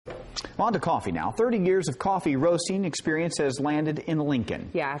On to coffee now. 30 years of coffee roasting experience has landed in Lincoln.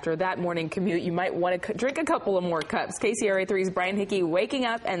 Yeah, after that morning commute, you might want to drink a couple of more cups. KCRA 3's Brian Hickey waking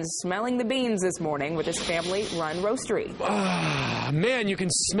up and smelling the beans this morning with his family-run roastery. Man, you can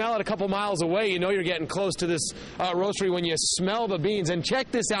smell it a couple miles away. You know you're getting close to this roastery when you smell the beans. And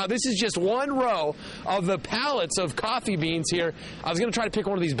check this out. This is just one row of the pallets of coffee beans here. I was going to try to pick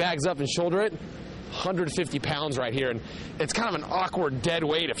one of these bags up and shoulder it. 150 pounds right here, and it's kind of an awkward dead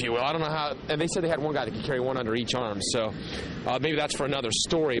weight, if you will. I don't know how, and they said they had one guy that could carry one under each arm, so maybe that's for another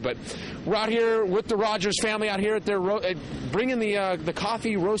story. But we're out here with the Rogers family out here at their bringing the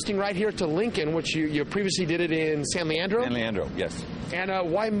coffee roasting right here to Lincoln, which you previously did it in San Leandro? San Leandro, yes. And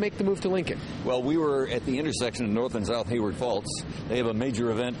why make the move to Lincoln? Well, we were at the intersection of North and South Hayward Faults. They have a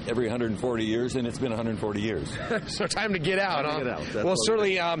major event every 140 years, and it's been 140 years. So time to get out, huh? Get out. Well,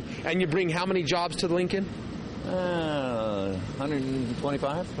 certainly, and you bring how many jobs to Lincoln?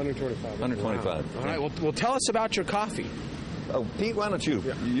 125? 125. Wow. All right, well, tell us about your coffee. Oh, Pete, why don't you?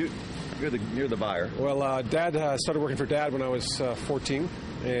 Yeah. You're the buyer. Well, Dad started working for Dad when I was 14,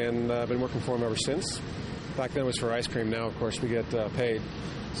 and I've been working for him ever since. Back then it was for ice cream. Now, of course, we get paid.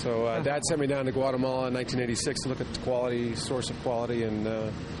 So Dad sent me down to Guatemala in 1986 to look at the quality, source of quality, and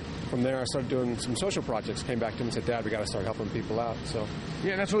from there I started doing some social projects. Came back to him and said, Dad, we got to start helping people out. So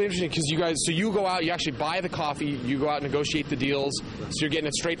yeah, that's really interesting because you go out, you actually buy the coffee, you go out and negotiate the deals, so you're getting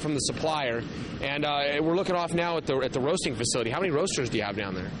it straight from the supplier. And we're looking off now at the roasting facility. How many roasters do you have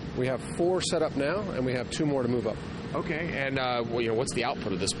down there? We have 4 set up now, and we have 2 more to move up. Okay, and what's the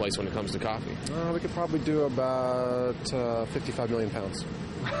output of this place when it comes to coffee? We could probably do about 55 million pounds.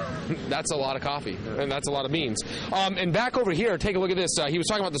 That's a lot of coffee, and that's a lot of beans. And back over here, take a look at this. He was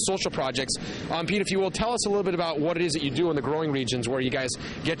talking about the social projects. Pete, if you will, tell us a little bit about what it is that you do in the growing regions where you guys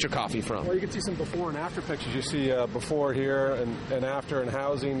get your coffee from. Well, you can see some before and after pictures. You see before here and after in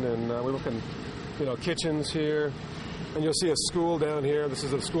housing, and we look in, kitchens here. And you'll see a school down here. This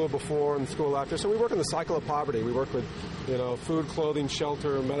is a school before and school after. So we work in the cycle of poverty. We work with, food, clothing,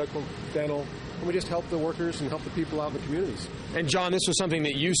 shelter, medical, dental. And we just help the workers and help the people out in the communities. And John, this was something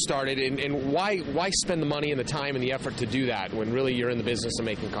that you started. And why spend the money and the time and the effort to do that when really you're in the business of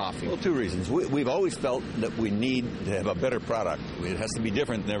making coffee? Well, 2 reasons. We've always felt that we need to have a better product. It has to be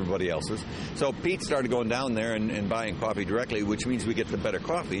different than everybody else's. So Pete started going down there and buying coffee directly, which means we get the better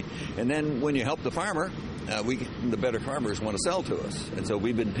coffee. And then when you help the farmer, the better farmers want to sell to us. And so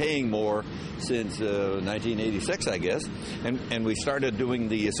we've been paying more since 1986, I guess. And we started doing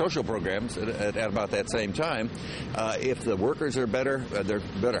the social programs at about that same time. If the workers are better, they're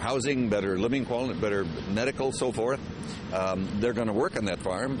better housing, better living quality, better medical, so forth, they're going to work on that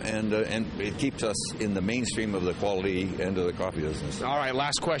farm, and it keeps us in the mainstream of the quality end of the coffee business. All right,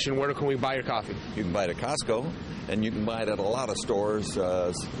 last question. Where can we buy your coffee? You can buy it at Costco, and you can buy it at a lot of stores.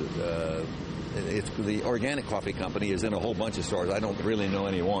 The Organic Coffee Company is in a whole bunch of stores. I don't really know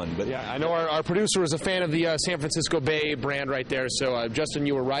any one. But yeah, I know our producer is a fan of the San Francisco Bay brand right there. So, Justin,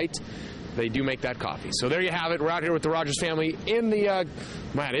 you were right. They do make that coffee. So there you have it. We're out here with the Rogers family in the,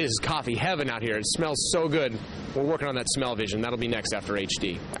 man, it is coffee heaven out here. It smells so good. We're working on that smell vision. That'll be next after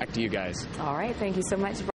HD. Back to you guys. All right. Thank you so much.